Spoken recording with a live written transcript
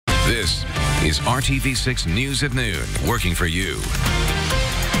This is RTV6 News at Noon, working for you.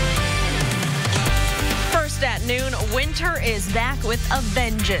 First at noon, winter is back with a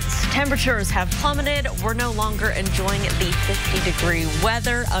vengeance. Temperatures have plummeted. We're no longer enjoying the 50-degree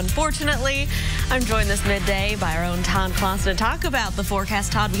weather, unfortunately. I'm joined this midday by our own Todd Claus to talk about the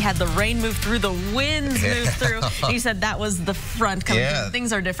forecast. Todd, we had the rain move through, the winds move through. You said that was the front coming through.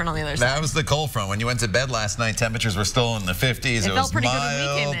 Things are different on the other side. That was the cold front. When you went to bed last night, temperatures were still in the 50s. It felt pretty good when we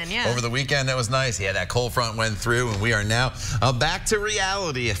came in, yeah. Over the weekend, it was nice. Yeah, that cold front went through, and we are now back to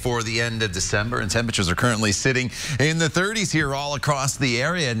reality for the end of December, and temperatures are currently sitting in the 30s here all across the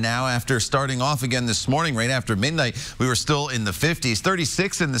area. Now, after starting off again this morning, right after midnight, we were still in the 50s.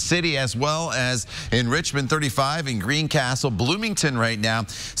 36 in the city, as well as in Richmond, 35 in Greencastle. Bloomington right now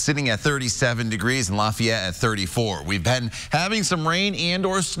sitting at 37 degrees, and Lafayette at 34. We've been having some rain and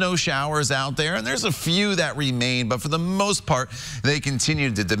or snow showers out there, and there's a few that remain, but for the most part, they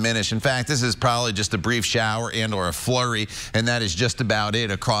continue to diminish. In fact, this is probably just a brief shower and or a flurry, and that is just about it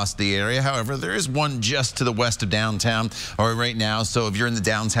across the area. However, there is one just to the west of downtown or right now, so if you're in the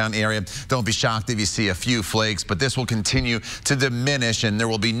downtown area, don't be shocked if you see a few flakes, but this will continue to diminish, and there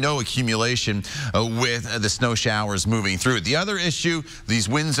will be no accumulation with the snow showers moving through. The other issue, these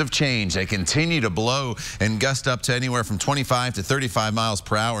winds of change. They continue to blow and gust up to anywhere from 25 to 35 miles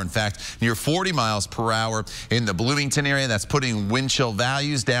per hour. In fact, near 40 miles per hour in the Bloomington area. That's putting wind chill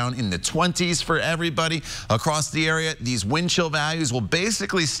values down in the 20s for everybody across the area. These wind chill values will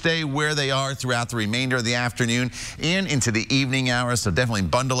basically stay where they are throughout the remainder of the afternoon and into the evening hours. So definitely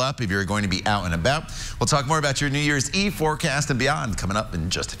bundle up if you're going to be out and about. We'll talk more about your New Year's Eve forecast and beyond coming up in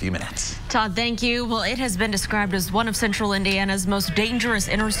just a few minutes. Todd, thank you. Well, it has been described as one of central Indiana's most dangerous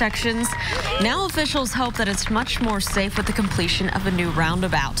intersections. Now officials hope that it's much more safe with the completion of a new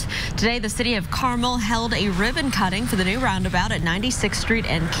roundabout. Today, the city of Carmel held a ribbon cutting for the new roundabout at 96th Street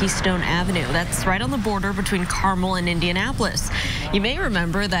and Keystone Avenue. That's right on the border between Carmel and Indianapolis. You may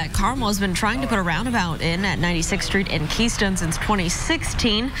remember that Carmel has been trying to put a roundabout in at 96th Street and Keystone since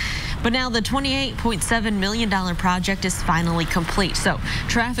 2016. But now the $28.7 million project is finally complete. So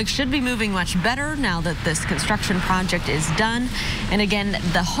traffic should be moving much better now that this construction project is done. And again,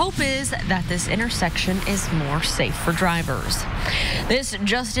 the hope is that this intersection is more safe for drivers. This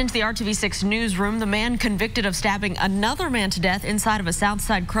just into the RTV6 newsroom. The man convicted of stabbing another man to death inside of a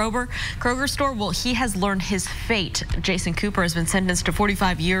Southside Kroger store, well, he has learned his fate. Jason Cooper has been sentenced to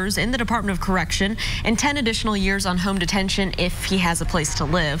 45 years in the Department of Correction and 10 additional years on home detention if he has a place to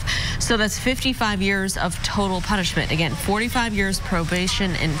live. So that's 55 years of total punishment. Again, 45 years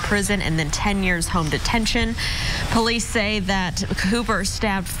probation in prison and then 10 years home detention. Police say that Cooper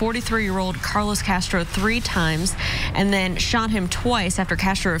stabbed 43-year-old Carlos Castro 3 times and then shot him twice after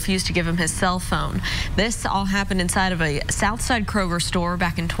Castro refused to give him his cell phone. This all happened inside of a Southside Kroger store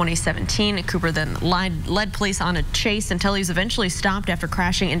back in 2017. Cooper then led police on a chase until he was eventually stopped after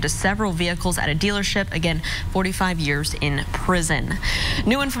crashing into several vehicles at a dealership. Again, 45 years in prison.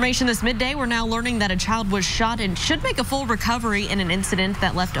 New information this midday. We're now learning that a child was shot and should make a full recovery in an incident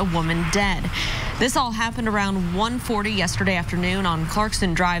that left a woman dead. This all happened around 1:40 yesterday afternoon on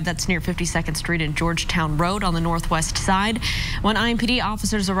Clarkson Drive. That's near 52nd Street and Georgetown Road on the northwest side. When IMPD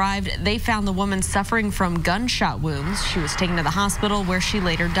officers arrived, they found the woman suffering from gunshot wounds. She was taken to the hospital where she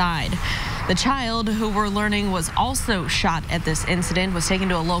later died. The child, who we're learning was also shot at this incident, was taken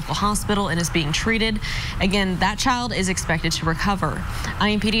to a local hospital and is being treated. Again, that child is expected to recover.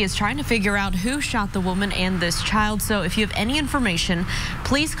 IMPD is trying to figure out who shot the woman and this child. So if you have any information,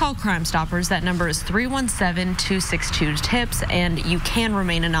 please call Crime Stoppers. That number is 317-262-TIPS, and you can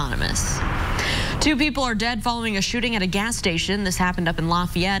remain anonymous. 2 people are dead following a shooting at a gas station. This happened up in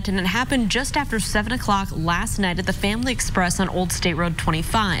Lafayette, and it happened just after 7 o'clock last night at the Family Express on Old State Road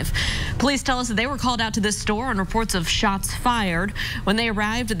 25. Police tell us that they were called out to this store on reports of shots fired. When they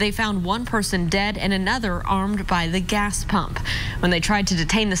arrived, they found one person dead and another armed by the gas pump. When they tried to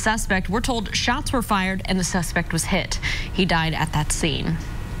detain the suspect, we're told shots were fired and the suspect was hit. He died at that scene.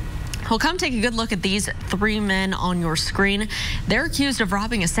 Well, come take a good look at these 3 men on your screen. They're accused of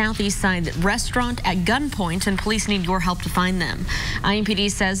robbing a Southeast Side restaurant at gunpoint, and police need your help to find them. IMPD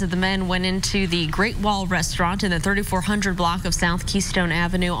says that the men went into the Great Wall restaurant in the 3400 block of South Keystone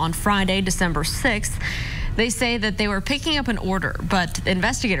Avenue on Friday, December 6th. They say that they were picking up an order, but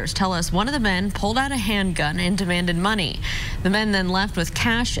investigators tell us one of the men pulled out a handgun and demanded money. The men then left with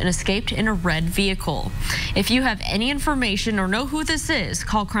cash and escaped in a red vehicle. If you have any information or know who this is,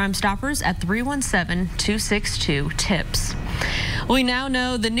 call Crime Stoppers at 317-262-TIPS. We now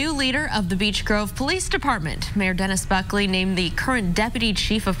know the new leader of the Beech Grove Police Department. Mayor Dennis Buckley named the current Deputy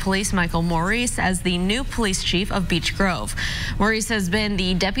Chief of Police, Michael Maurice, as the new police chief of Beech Grove. Maurice has been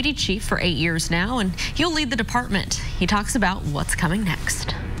the deputy chief for 8 years now, and he'll lead the department. He talks about what's coming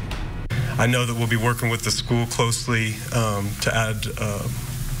next. I know that we'll be working with the school closely to add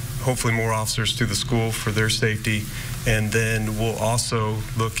hopefully more officers to the school for their safety, and then we'll also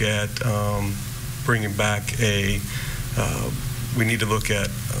look at bringing back we need to look at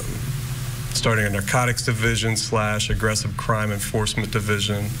starting a narcotics division / aggressive crime enforcement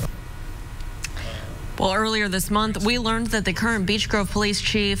division. Well, earlier this month, we learned that the current Beech Grove Police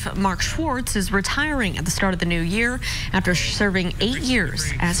Chief, Mark Schwartz, is retiring at the start of the new year after serving 8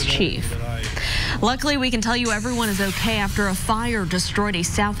 years as chief. Luckily, we can tell you everyone is okay after a fire destroyed a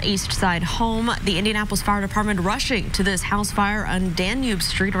southeast side home. The Indianapolis Fire Department rushing to this house fire on Danube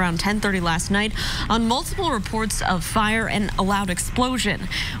Street around 10:30 last night on multiple reports of fire and a loud explosion.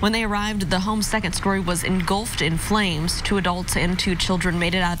 When they arrived, the home's second story was engulfed in flames. 2 adults and 2 children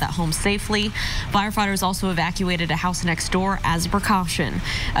made it out of that home safely. Firefighters also evacuated a house next door as a precaution.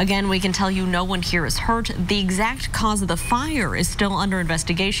 Again, we can tell you no one here is hurt. The exact cause of the fire is still under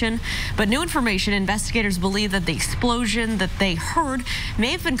investigation, but new information, investigators believe that the explosion that they heard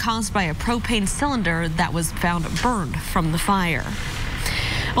may have been caused by a propane cylinder that was found burned from the fire.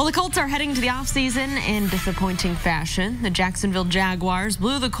 Well, the Colts are heading to the offseason in disappointing fashion. The Jacksonville Jaguars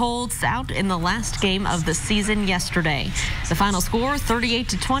blew the Colts out in the last game of the season yesterday. The final score,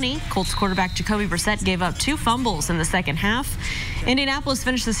 38-20. Colts quarterback Jacoby Brissett gave up 2 fumbles in the second half. Indianapolis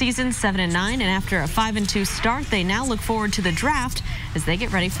finished the season 7-9, and after a 5-2 start, they now look forward to the draft as they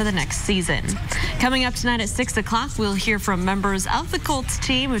get ready for the next season. Coming up tonight at 6 o'clock, we'll hear from members of the Colts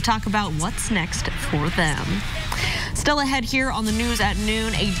team who talk about what's next for them. Still ahead here on the news at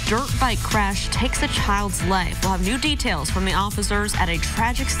noon, a dirt bike crash takes a child's life. We'll have new details from the officers at a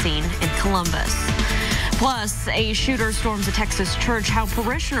tragic scene in Columbus. Plus, a shooter storms a Texas church, how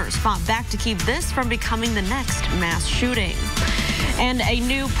parishioners fought back to keep this from becoming the next mass shooting. And a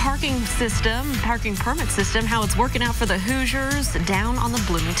new parking permit system, how it's working out for the Hoosiers down on the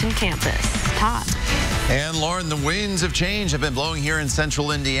Bloomington campus. Todd. And Lauren, the winds of change have been blowing here in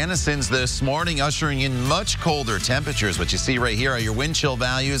central Indiana since this morning, ushering in much colder temperatures. What you see right here are your wind chill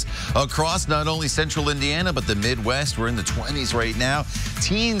values across not only central Indiana, but the Midwest. We're in the 20s right now.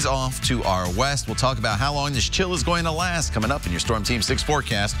 Teens off to our west. We'll talk about how long this chill is going to last coming up in your Storm Team 6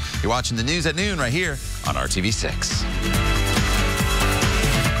 forecast. You're watching the news at noon right here on RTV6.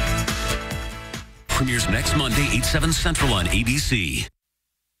 Premieres next Monday, 8/7 Central on ABC.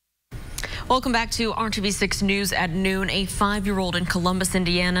 Welcome back to RTV6 News at noon. A 5-year-old in Columbus,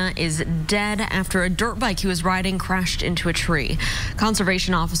 Indiana is dead after a dirt bike he was riding crashed into a tree.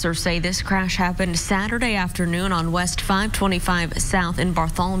 Conservation officers say this crash happened Saturday afternoon on West 525 South in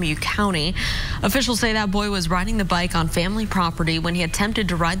Bartholomew County. Officials say that boy was riding the bike on family property when he attempted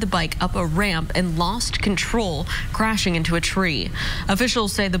to ride the bike up a ramp and lost control, crashing into a tree.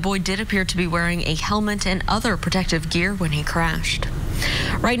 Officials say the boy did appear to be wearing a helmet and other protective gear when he crashed.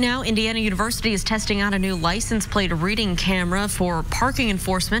 Right now, Indiana University is testing out a new license plate reading camera for parking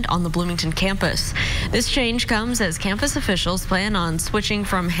enforcement on the Bloomington campus. This change comes as campus officials plan on switching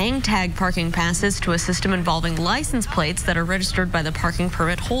from hang tag parking passes to a system involving license plates that are registered by the parking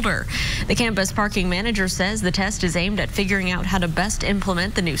permit holder. The campus parking manager says the test is aimed at figuring out how to best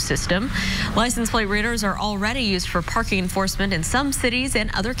implement the new system. License plate readers are already used for parking enforcement in some cities and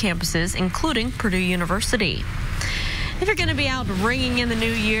other campuses, including Purdue University. If you're going to be out ringing in the new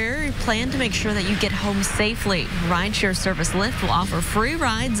year, plan to make sure that you get home safely. Rideshare service Lyft will offer free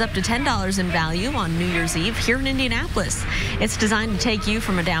rides up to $10 in value on New Year's Eve here in Indianapolis. It's designed to take you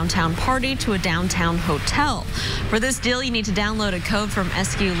from a downtown party to a downtown hotel. For this deal, you need to download a code from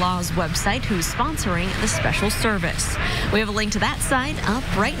SQ Law's website, who's sponsoring the special service. We have a link to that site up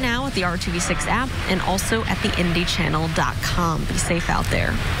right now at the RTV6 app and also at theindychannel.com. Be safe out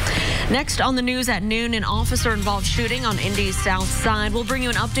there. Next on the news at noon, an officer-involved shooting on Indy's south side. We'll bring you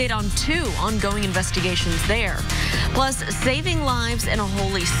an update on 2 ongoing investigations there. Plus, saving lives in a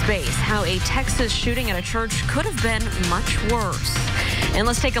holy space, how a Texas shooting at a church could have been much worse. And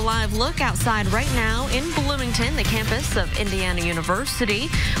let's take a live look outside right now in Bloomington, the campus of Indiana University.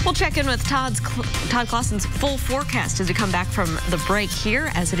 We'll check in with Todd Clausen's full forecast as we come back from the break here,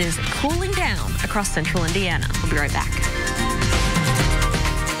 as it is cooling down across central Indiana. We'll be right back.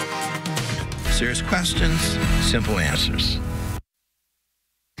 Serious questions, simple answers.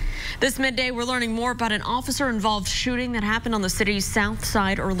 This midday, we're learning more about an officer-involved shooting that happened on the city's south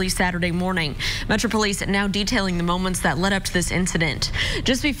side early Saturday morning. Metro Police now detailing the moments that led up to this incident.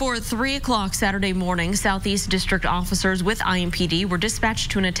 Just before 3 o'clock Saturday morning, Southeast District officers with IMPD were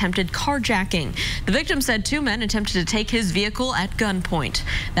dispatched to an attempted carjacking. The victim said 2 men attempted to take his vehicle at gunpoint.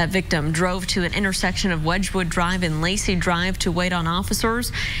 That victim drove to an intersection of Wedgwood Drive and Lacey Drive to wait on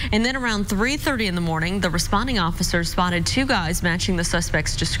officers. And then around 3:30 in the morning, the responding officers spotted 2 guys matching the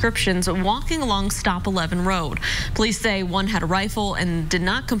suspect's descriptions walking along Stop 11 Road. Police say one had a rifle and did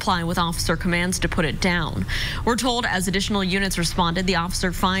not comply with officer commands to put it down. We're told as additional units responded, the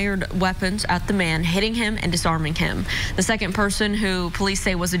officer fired weapons at the man, hitting him and disarming him. The second person, who police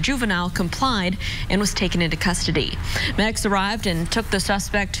say was a juvenile, complied and was taken into custody. Medics arrived and took the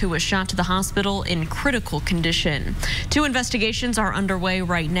suspect, who was shot, to the hospital in critical condition. 2 investigations are underway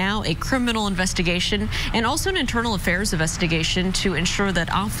right now, a criminal investigation and also an internal affairs investigation to ensure that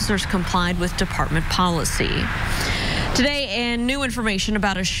officers complied with department policy. Today, and new information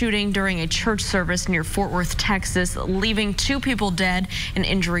about a shooting during a church service near Fort Worth, Texas, leaving 2 people dead and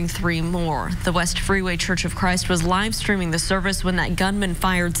injuring 3 more. The West Freeway Church of Christ was live streaming the service when that gunman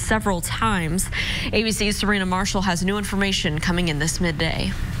fired several times. ABC's Serena Marshall has new information coming in this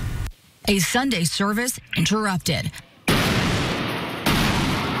midday. A Sunday service interrupted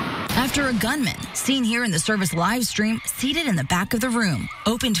after a gunman, seen here in the service live stream, seated in the back of the room,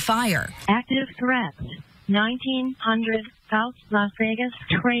 opened fire. Active threat, 1900 South Las Vegas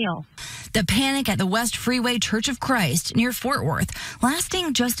Trail. The panic at the West Freeway Church of Christ near Fort Worth,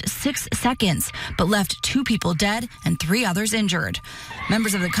 lasting just 6 seconds, but left 2 people dead and 3 others injured.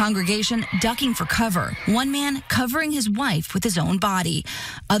 Members of the congregation ducking for cover, one man covering his wife with his own body,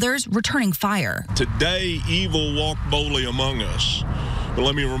 others returning fire. Today, evil walked boldly among us. But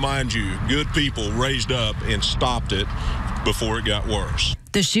let me remind you, good people raised up and stopped it before it got worse.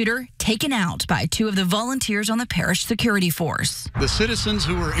 The shooter taken out by 2 of the volunteers on the parish security force. The citizens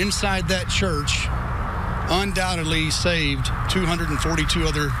who were inside that church undoubtedly saved 242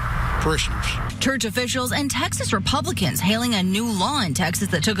 other parishioners. Church officials and Texas Republicans hailing a new law in Texas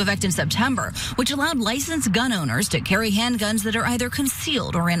that took effect in September, which allowed licensed gun owners to carry handguns that are either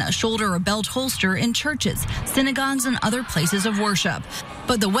concealed or in a shoulder or belt holster in churches, synagogues, and other places of worship.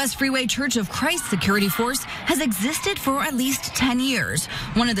 But the West Freeway Church of Christ security force has existed for at least 10 years.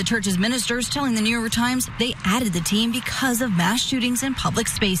 One of the church's ministers telling the New York Times they added the team because of mass shootings in public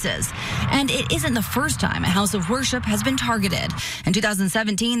spaces. And it isn't the first time a house of worship has been targeted. In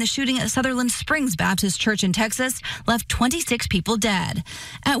 2017, the shooting at Sutherland Springs Baptist Church in Texas left 26 people dead.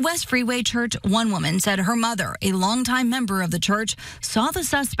 At West Freeway Church, one woman said her mother, a longtime member of the church, saw the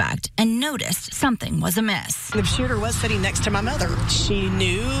suspect and noticed something was amiss. The shooter was sitting next to my mother. She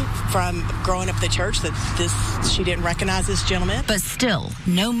knew from growing up at the church that she didn't recognize this gentleman. But still,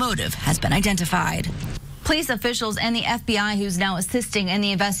 no motive has been identified. Police officials and the FBI, who's now assisting in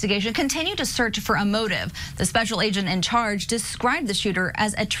the investigation, continue to search for a motive. The special agent in charge described the shooter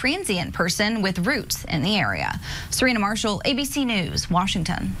as a transient person with roots in the area. Serena Marshall, ABC News,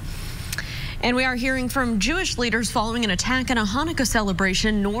 Washington. And we are hearing from Jewish leaders following an attack at a Hanukkah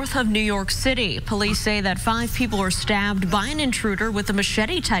celebration north of New York City. Police say that 5 people were stabbed by an intruder with a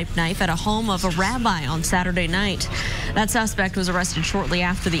machete-type knife at a home of a rabbi on Saturday night. That suspect was arrested shortly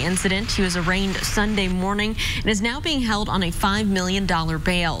after the incident. He was arraigned Sunday morning and is now being held on a $5 million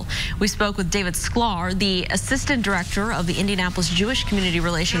bail. We spoke with David Sklar, the assistant director of the Indianapolis Jewish Community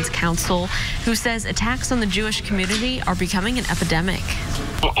Relations Council, who says attacks on the Jewish community are becoming an epidemic.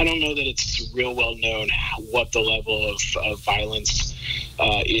 I don't know that it's real well known what the level of violence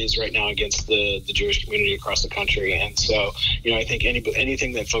is right now against the Jewish community across the country. And so, I think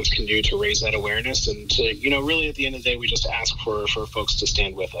anything that folks can do to raise that awareness and to, really at the end of the day, we just ask for folks to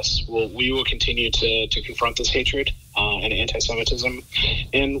stand with us. We will continue to confront this hatred and anti-Semitism.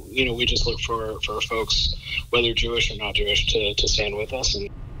 And, we just look for folks, whether Jewish or not Jewish, to stand with us. And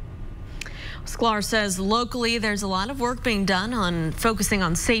Sklar says locally there's a lot of work being done on focusing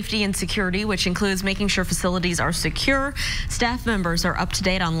on safety and security, which includes making sure facilities are secure. Staff members are up to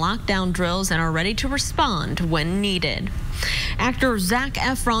date on lockdown drills and are ready to respond when needed. Actor Zac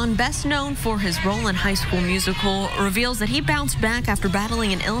Efron, best known for his role in High School Musical, reveals that he bounced back after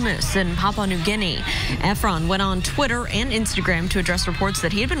battling an illness in Papua New Guinea. Efron went on Twitter and Instagram to address reports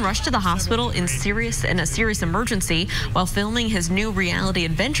that he had been rushed to the hospital in a serious emergency while filming his new reality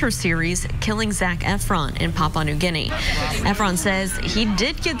adventure series, Killing Zac Efron, in Papua New Guinea. Efron says he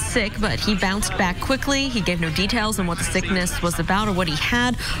did get sick, but he bounced back quickly. He gave no details on what the sickness was about or what he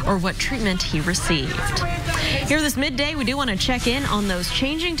had or what treatment he received. Here this midday, we do want to check in on those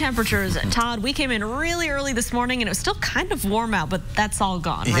changing temperatures. Todd, we came in really early this morning, and it was still kind of warm out, but that's all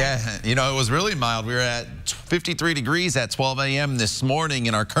gone, right? Yeah, you know, it was really mild. We were at 53 degrees at 12 a.m. this morning,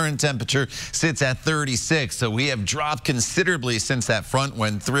 and our current temperature sits at 36. So we have dropped considerably since that front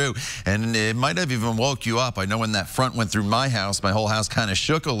went through, and it might have even woke you up. I know when that front went through my house, my whole house kind of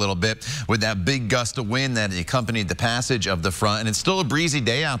shook a little bit with that big gust of wind that accompanied the passage of the front. And it's still a breezy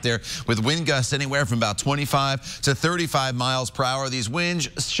day out there with wind gusts anywhere from about 25 to 35 miles per hour. These winds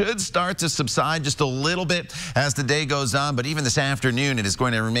should start to subside just a little bit as the day goes on, but even this afternoon, it is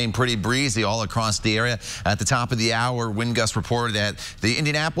going to remain pretty breezy all across the area. At the top of the hour, wind gusts reported at the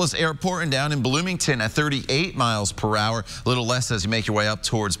Indianapolis airport and down in Bloomington at 38 miles per hour. A little less as you make your way up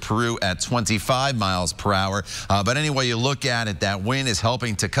towards Peru at 25 miles per hour. But anyway you look at it, that wind is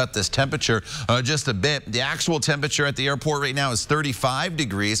helping to cut this temperature just a bit. The actual temperature at the airport right now is 35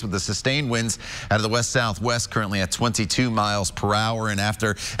 degrees with the sustained winds out of the west-southwest currently at 22 miles per hour. And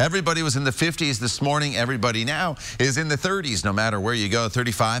after everybody was in the 50s this morning, everybody now is in the 30s no matter where you go.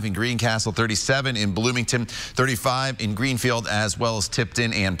 35 in Greencastle, 37 in Bloomington, 35 in Greenfield, as well as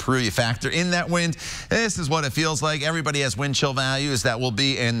Tipton and Peru. You factor in that wind, this is what it feels like. Everybody has wind chill values that will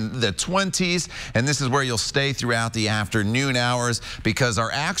be in the 20s, and this is where you'll stay throughout the afternoon hours because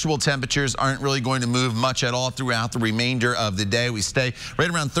our actual temperatures aren't really going to move much at all throughout the remainder of the day. We stay right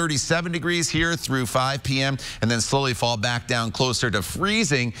around 37 degrees here through 5 p.m. and then slowly fall back down closer to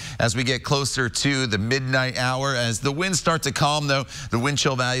freezing as we get closer to the midnight hour. As the winds start to calm, though, the wind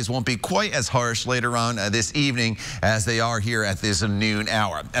chill values won't be quite as harsh later on this evening as they are here at this noon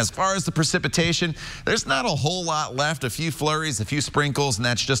hour. As far as the precipitation, there's not a whole lot left. A few flurries, a few sprinkles, and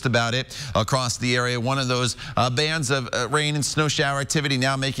that's just about it across the area. One of those bands of rain and snow shower activity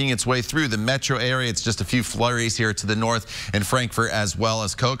now making its way through the metro area. It's just a few flurries here to the north in Frankfort as well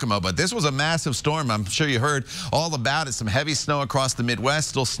as Kokomo. But this was a massive storm. I'm sure you heard all about it. Some heavy snow across the Midwest,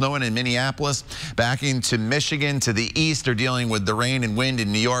 still snowing in Minneapolis. Back into Michigan to the east are dealing with the rain and wind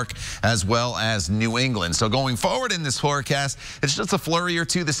in New York as well as New England. So going forward in this forecast, it's just a flurry or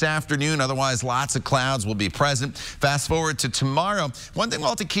two this afternoon. Otherwise, lots of clouds will be present. Fast forward to tomorrow. One thing we'll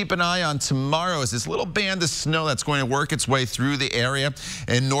have to keep an eye on tomorrow is this little band of snow that's going to work its way through the area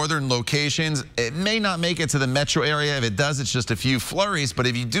in northern locations. It may not make it to the metro area. If it does, it's just a few flurries. But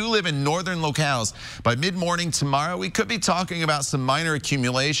if you do live in northern locales, by mid-morning tomorrow, we could be talking about some minor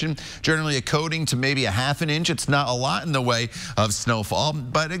accumulation, generally a coating to maybe a half an inch. It's not a lot in the way of snowfall,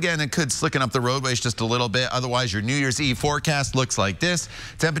 but again, it could slicken up the roadways just a little bit. Otherwise, your New Year's Eve forecast looks like this.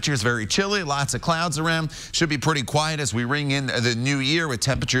 Temperatures very chilly, lots of clouds around. Should be pretty quiet as we ring in the new year with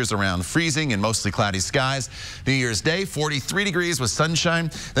temperatures around freezing and mostly cloudy skies. New Year's Day, 43 degrees with sunshine.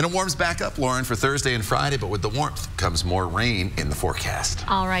 Then it warms back up, Lauren, for Thursday and Friday, but with the warmth comes more rain in the forecast.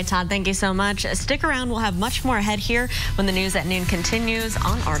 All right, Todd, thank you so much. Stick around. We'll have much more ahead here when the news at noon continues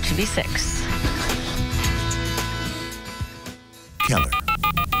on RTV6.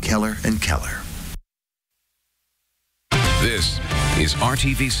 Keller and Keller. This is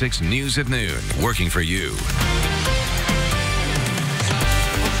RTV6 News at Noon, working for you.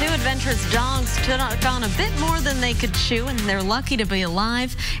 Two adventurous dogs took on a bit more than they could chew, and they're lucky to be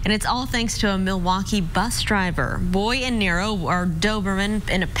alive. And it's all thanks to a Milwaukee bus driver. Boy and Nero are Doberman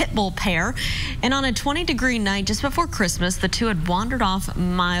in a pit bull pair. And on a 20-degree night just before Christmas, the two had wandered off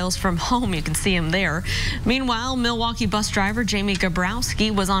miles from home. You can see them there. Meanwhile, Milwaukee bus driver Jamie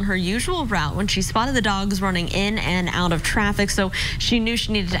Gabrowski was on her usual route when she spotted the dogs running in and out of traffic, so she knew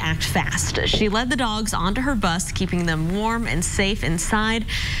she needed to act fast. She led the dogs onto her bus, keeping them warm and safe inside.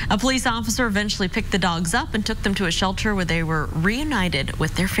 A police officer eventually picked the dogs up and took them to a shelter where they were reunited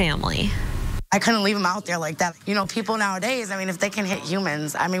with their family. I couldn't leave them out there like that. You know, people nowadays, I mean, if they can hit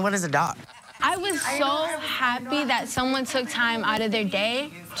humans, I mean, what is a dog? I was so happy that someone took time out of their day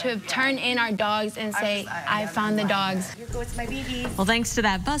to turn in our dogs and say, I found the dogs. Well, thanks to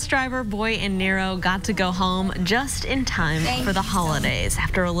that bus driver, Boy and Nero got to go home just in time for the holidays.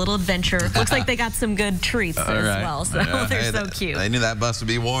 After a little adventure, looks like they got some good treats as well, so they're so cute. I knew that bus would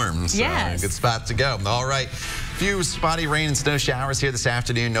be warm, so yes. Good spot to go. All right. Few spotty rain and snow showers here this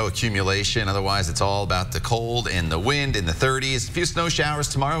afternoon. No accumulation. Otherwise, it's all about the cold and the wind in the 30s. A few snow showers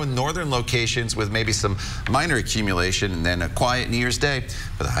tomorrow in northern locations with maybe some minor accumulation, and then a quiet New Year's Day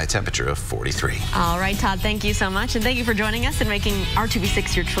with a high temperature of 43. All right, Todd, thank you so much. And thank you for joining us and making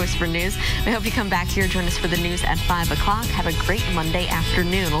RTV6 your choice for news. We hope you come back here, join us for the news at 5 o'clock. Have a great Monday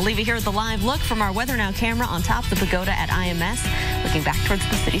afternoon. We'll leave you here with the live look from our Weather Now camera on top of the pagoda at IMS, looking back towards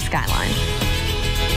the city skyline.